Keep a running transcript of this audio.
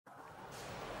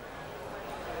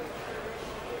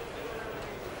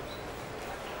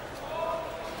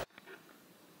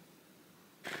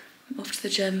Off to the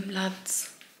gym,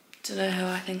 lads. Don't know who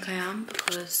I think I am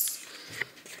because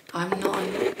I'm not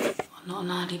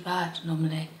an early bird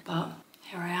normally, but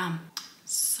here I am.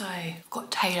 So I've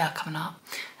got Taylor coming up,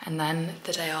 and then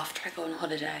the day after I go on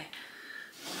holiday.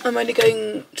 I'm only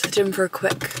going to the gym for a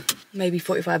quick, maybe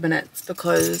 45 minutes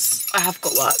because I have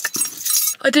got work.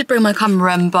 I did bring my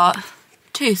camera in, but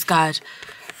too scared.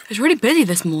 It's really busy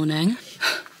this morning.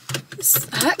 It's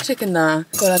hectic in there.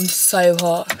 God, I'm so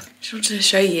hot. Just wanted to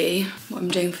show you what I'm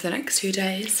doing for the next 2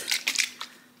 days.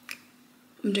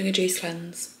 I'm doing a juice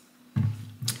cleanse.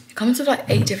 It comes with like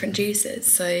 8 different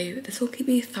juices, so this will keep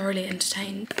me thoroughly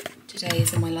entertained. Today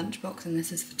is in my lunchbox and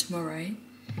this is for tomorrow.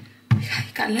 Yeah,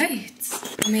 you got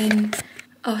loads. I mean,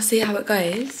 I'll see how it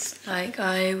goes. Like,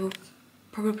 I will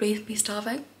probably be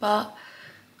starving, but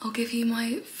I'll give you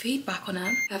my feedback on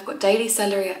it. I've got daily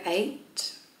celery at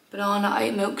 8, banana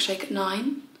oat milkshake at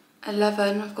 9,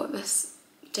 11 I've got this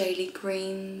daily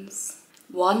greens,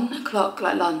 1 o'clock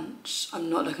like lunch, I'm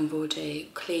not looking forward to,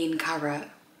 clean carrot,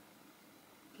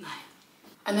 no.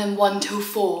 And then 1 till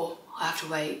 4 I have to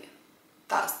wait.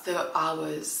 That's the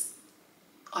hours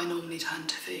I normally turn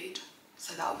to food,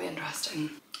 so that'll be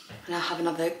interesting. And I'll have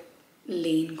another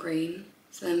lean green,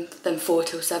 so then 4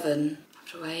 till 7 I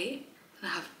have to wait. I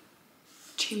have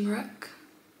turmeric.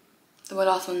 The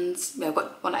last ones, yeah, I've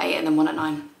got 1 at 8 and then 1 at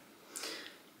 9.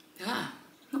 Yeah,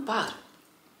 not bad.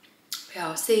 But yeah,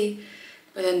 I'll see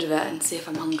by the end of it and see if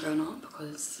I'm hungry or not,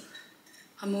 because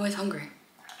I'm always hungry.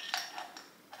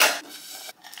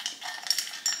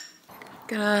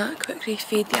 Gonna quickly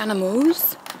feed the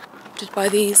animals. Did buy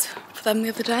these for them the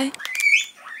other day.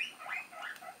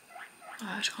 Oh,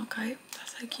 I just can't cope.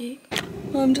 That's so cute.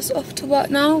 I'm just off to work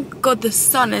now. God, the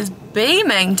sun is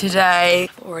beaming today.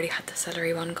 I've already had the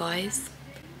celery one, guys.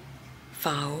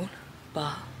 Foul,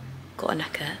 but gotta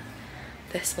neck it.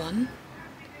 This one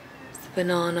is the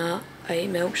banana oat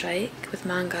milkshake with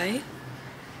mango.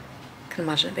 Can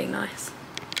imagine it being nice.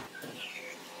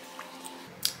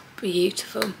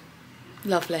 Beautiful.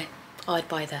 Lovely. I'd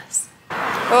buy this.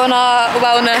 We're on our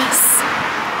wellness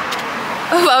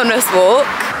walk.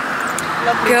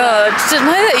 Lovely. God, didn't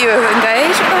know that you were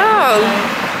engaged. Wow.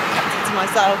 To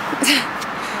myself.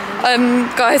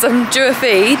 Guys, I'm due a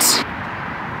feed.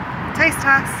 Taste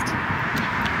test.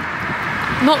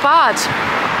 Not bad.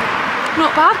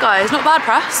 Not bad, guys. Not bad,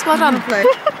 press. Well done.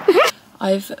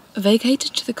 I've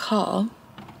vacated to the car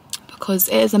because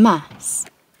it is a mess.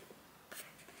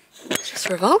 It's just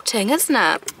revolting, isn't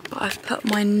it? But I've put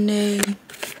my new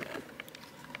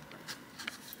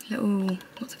little,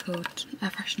 what's it called?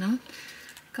 Air freshener.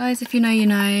 Guys, if you know, you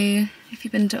know. If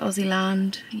you've been to Aussie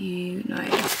land, you know.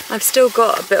 I've still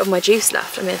got a bit of my juice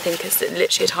left. I mean, I think it's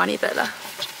literally a tiny bit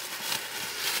left.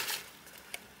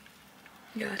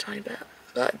 Yeah, a tiny bit.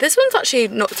 But this one's actually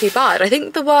not too bad. I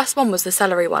think the worst one was the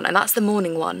celery one, and that's the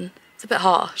morning one. It's a bit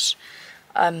harsh.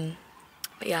 But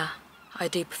yeah, I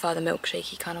do prefer the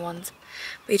milkshakey kind of ones.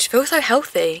 But you just feel so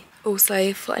healthy.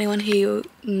 Also, for anyone who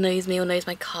knows me or knows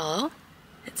my car,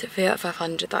 it's a Fiat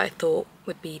 500 that I thought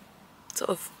would be sort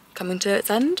of coming to its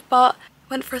end, but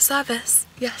went for a service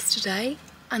yesterday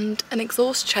and an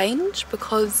exhaust change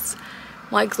because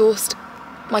my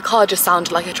car just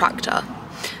sounded like a tractor.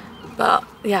 But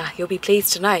yeah, you'll be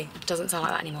pleased to know it doesn't sound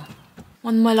like that anymore.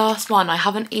 On my last one, I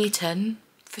haven't eaten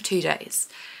for 2 days.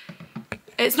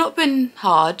 It's not been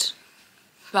hard,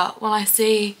 but when I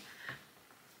see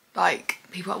like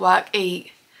people at work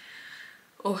eat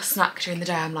or snack during the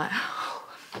day, I'm like, oh,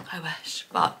 I wish.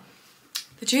 But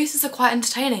the juices are quite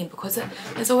entertaining because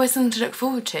there's always something to look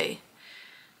forward to.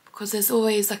 Because there's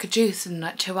always like a juice in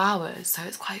like 2 hours, so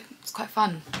it's quite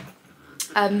fun.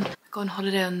 I go on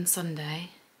holiday on Sunday,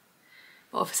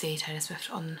 but obviously Taylor Swift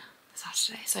on the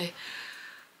Saturday, so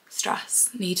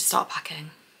stress, need to start packing.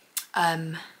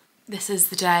 This is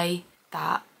the day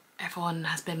that everyone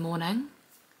has been mourning,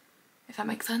 if that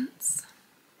makes sense.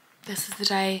 This is the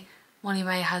day Molly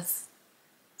May has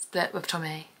split with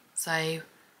Tommy, so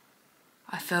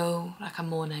I feel like I'm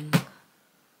mourning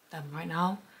them right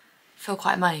now. I feel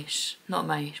quite emosh, not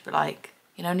emosh, but like,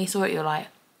 you know, when you saw it, you're like,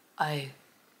 oh,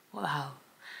 what the hell?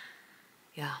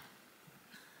 Yeah.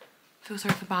 Feel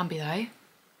sorry for Bambi though.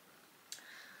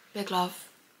 Big love.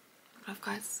 Big love,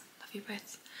 guys. Love you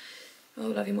both. Oh,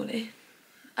 love you, Molly.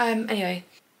 Anyway.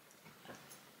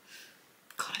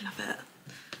 God, I love it.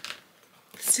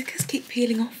 The stickers keep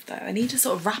peeling off though. I need to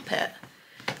sort of wrap it.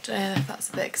 Don't know if that's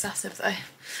a bit excessive though.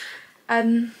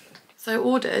 So I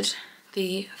ordered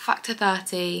the Factor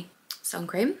 30 sun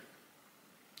cream.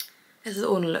 This is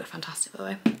all gonna look fantastic, by the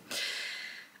way.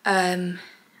 And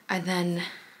then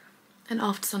an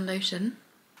after sun lotion,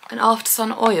 an after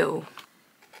sun oil,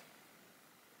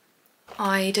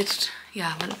 I did,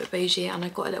 yeah, went a bit bougie and I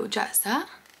got a little jet set.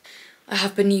 I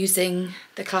have been using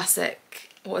the classic,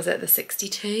 what is it, the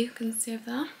 62, you can see over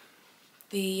there?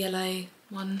 The yellow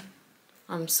one.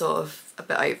 I'm sort of a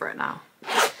bit over it now.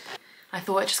 I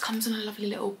thought it just comes in a lovely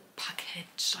little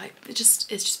package, like it's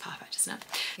just perfect, isn't it?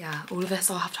 Yeah, all of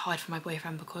this I'll have to hide from my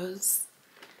boyfriend because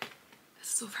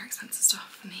this is all very expensive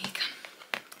stuff and he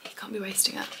can't be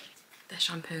wasting it. The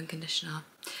shampoo and conditioner.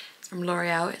 It's from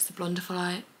L'Oreal, it's the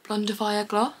Blondifier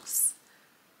Gloss.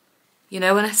 You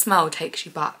know when a smell takes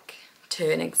you back to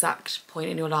an exact point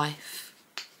in your life?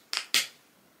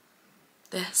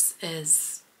 This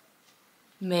is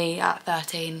me at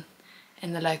 13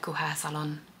 in the local hair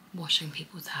salon washing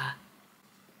people's hair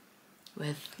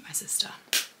with my sister.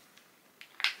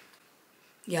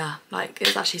 Yeah, like it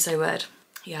was actually so weird.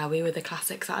 Yeah, we were the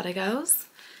classic Saturday girls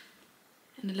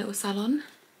in a little salon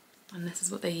and this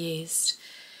is what they used.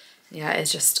 Yeah,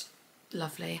 it's just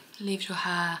lovely. Leaves your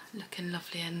hair looking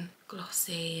lovely and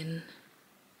glossy and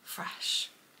fresh.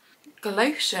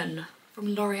 Lotion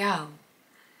from L'Oreal.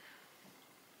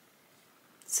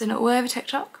 Seen it all over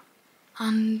TikTok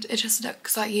and it just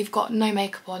looks like you've got no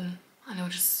makeup on and you're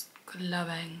just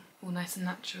glowing, all nice and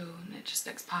natural, and it just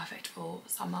looks perfect for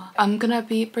summer. I'm gonna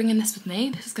be bringing this with me.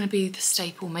 This is gonna be the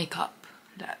staple makeup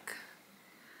look.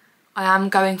 I am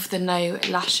going for the no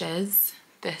lashes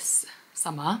this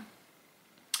summer.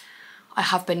 I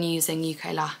have been using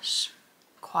UK Lash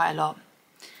quite a lot.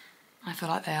 I feel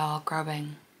like they are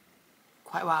growing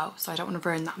quite well, so I don't want to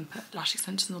ruin that and put lash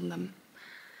extensions on them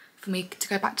for me to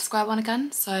go back to square one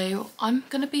again. So I'm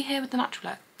gonna be here with the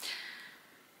natural look.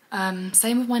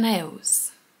 Same with my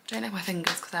nails. Don't lick my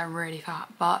fingers because they're really fat,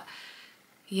 but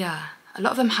yeah, a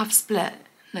lot of them have split.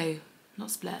 No,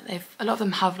 not split. A lot of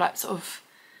them have like sort of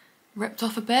ripped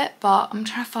off a bit, but I'm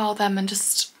trying to file them and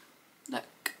just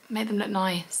make them look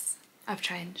nice. I've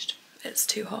changed. It's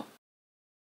too hot.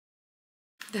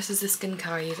 This is the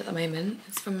skincare I use at the moment.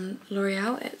 It's from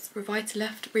L'Oreal. It's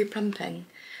Revitalift Replumping.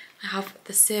 I have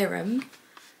the serum,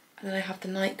 and then I have the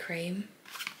night cream,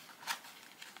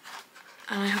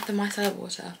 and I have the micellar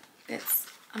water. It's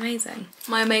amazing.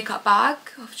 My makeup bag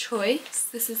of choice.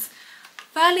 This is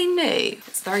fairly new.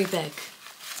 It's very big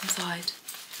inside.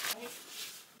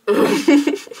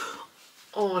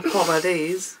 Oh, I can't wear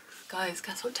these. Guys,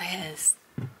 guess what day it is?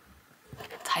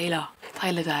 Taylor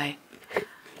Day.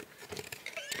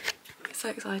 So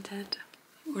excited.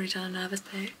 Already done a nervous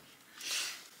poo.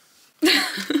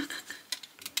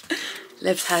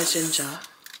 Liv's hair's ginger.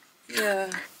 Yeah.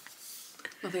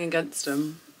 Nothing against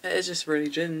them. It is just really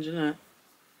ginger, isn't it?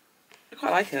 I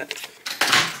quite like it.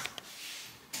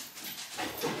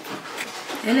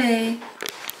 Lily.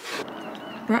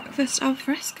 Breakfast al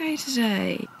fresco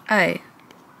today. Oh.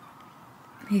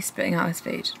 He's spitting out his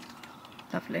food.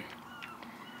 Lovely.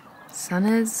 Sun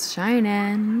is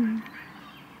shining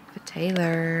for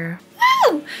Taylor.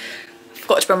 Woo!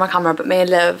 Forgot to bring my camera, but me and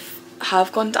Liv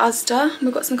have gone to Asda.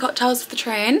 We've got some cocktails for the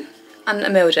train and a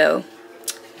meal deal.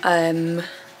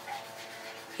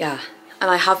 Yeah,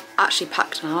 and I have actually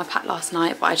packed now. I packed last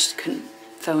night, but I just couldn't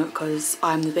film it because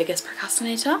I'm the biggest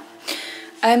procrastinator.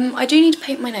 I do need to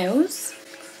paint my nails.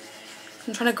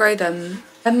 I'm trying to grow them.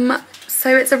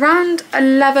 So it's around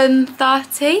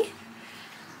 11:30.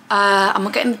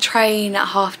 I'm getting the train at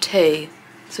 2:30,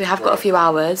 so we have got a few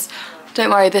hours. Don't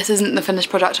worry, this isn't the finished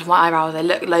product of my eyebrow. They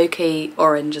look low-key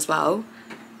orange as well,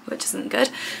 which isn't good.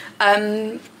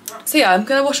 So yeah, I'm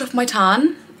gonna wash off my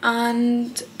tan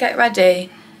and get ready.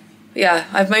 But yeah,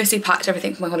 I've mostly packed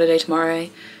everything for my holiday tomorrow.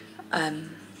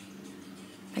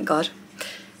 Thank God.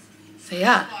 So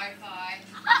yeah.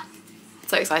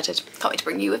 So excited. Can't wait to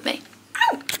bring you with me.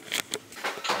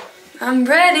 I'm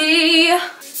ready.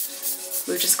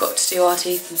 We've just got to do our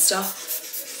teeth and stuff.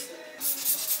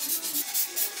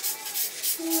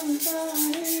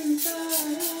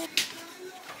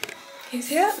 Can you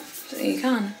see it? I don't think you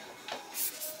can.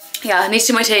 Yeah, I need to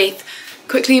do my teeth.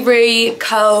 Quickly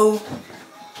re-curl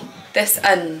this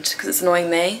end because it's annoying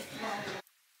me.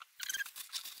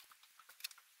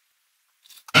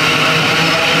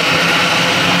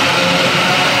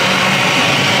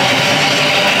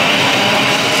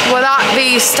 We're at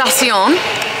the station.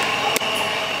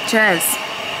 Cheers.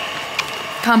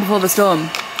 Calm before the storm.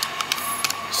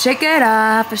 Shake it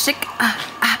up, shake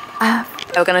up.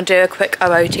 We're gonna do a quick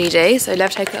OOTD, so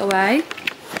Lev, take it away.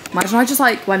 Imagine I just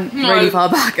like went really far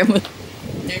back and was...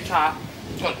 New chat.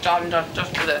 Got done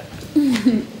just with it.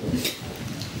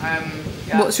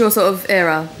 Yeah. What's your sort of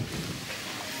era?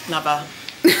 Never.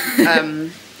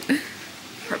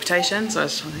 Reputation, so I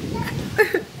was trying to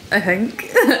think. I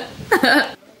think.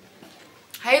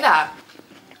 Hey there.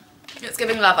 It's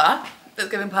giving lover. It's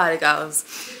giving pearly girls.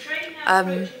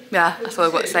 Yeah, that's all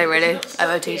I've got to say really.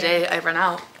 MOTD, over and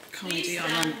out. Can't we do it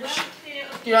on lunch?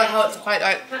 Do you like how it's quite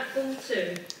like...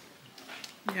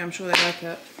 Yeah, I'm sure they like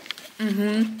it.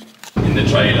 In the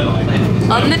trailer, like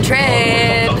on the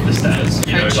trip. Up the stairs,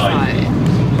 you know, like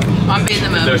I'm being the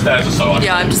mum. those stairs are so.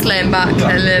 Yeah, I'm just laying back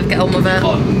and live, get on with it.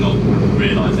 I'm not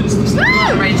realising it's the stairs.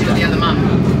 I'm arranging with the other mum.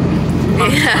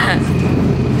 Yeah.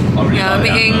 I really Yeah, I'm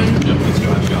like meeting I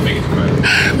think it's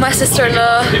great. my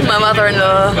sister-in-law, my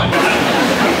mother-in-law.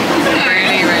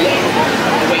 Really, really.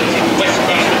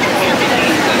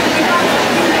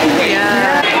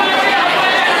 Yeah.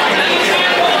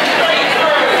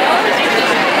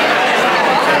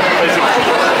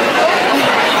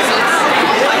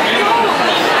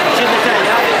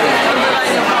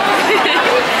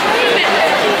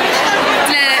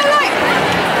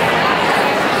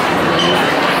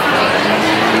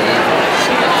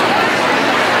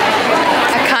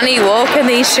 I can't walk in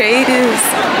these shoes.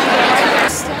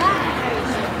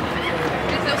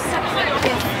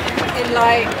 In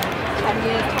like 10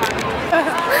 years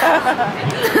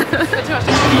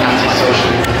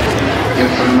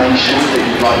information that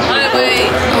you'd like to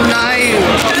Oh no,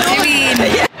 what do you mean?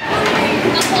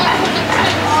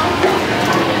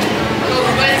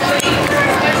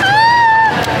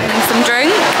 And some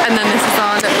drink, and then this is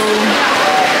our little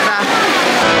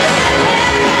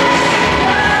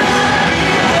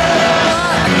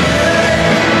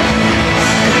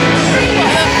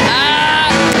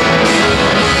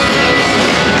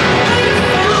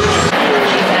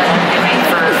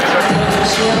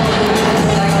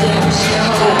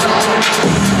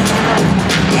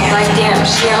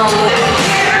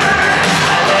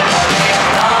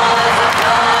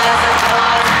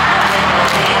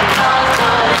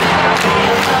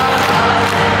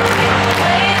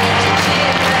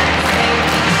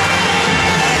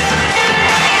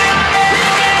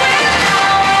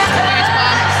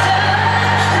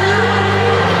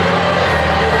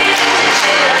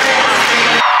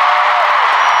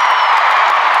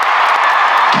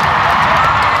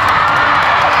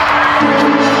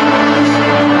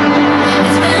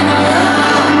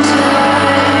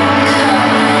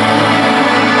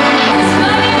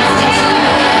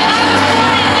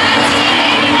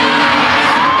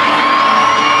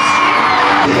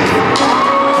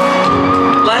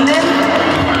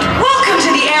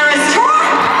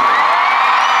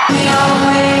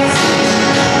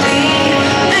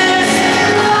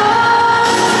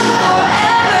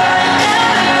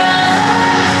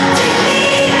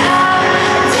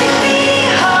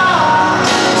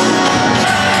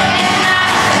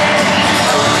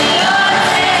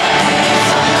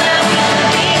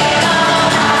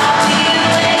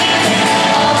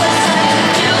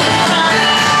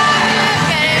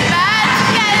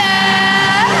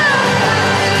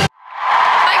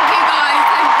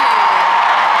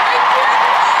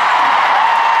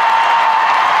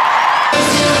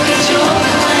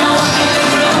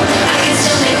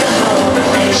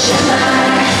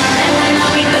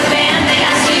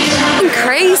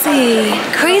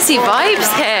crazy vibes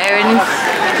here in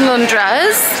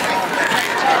Londres.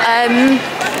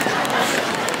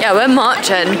 Yeah, we're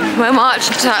marching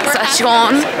to that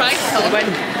session.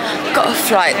 Got a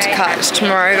flight to catch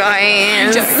tomorrow,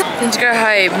 guys. Need to go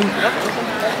home,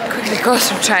 quickly got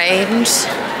some change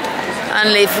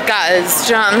and leave for Gaz.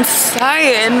 Do you know what I'm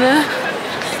saying?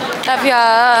 Love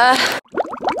ya.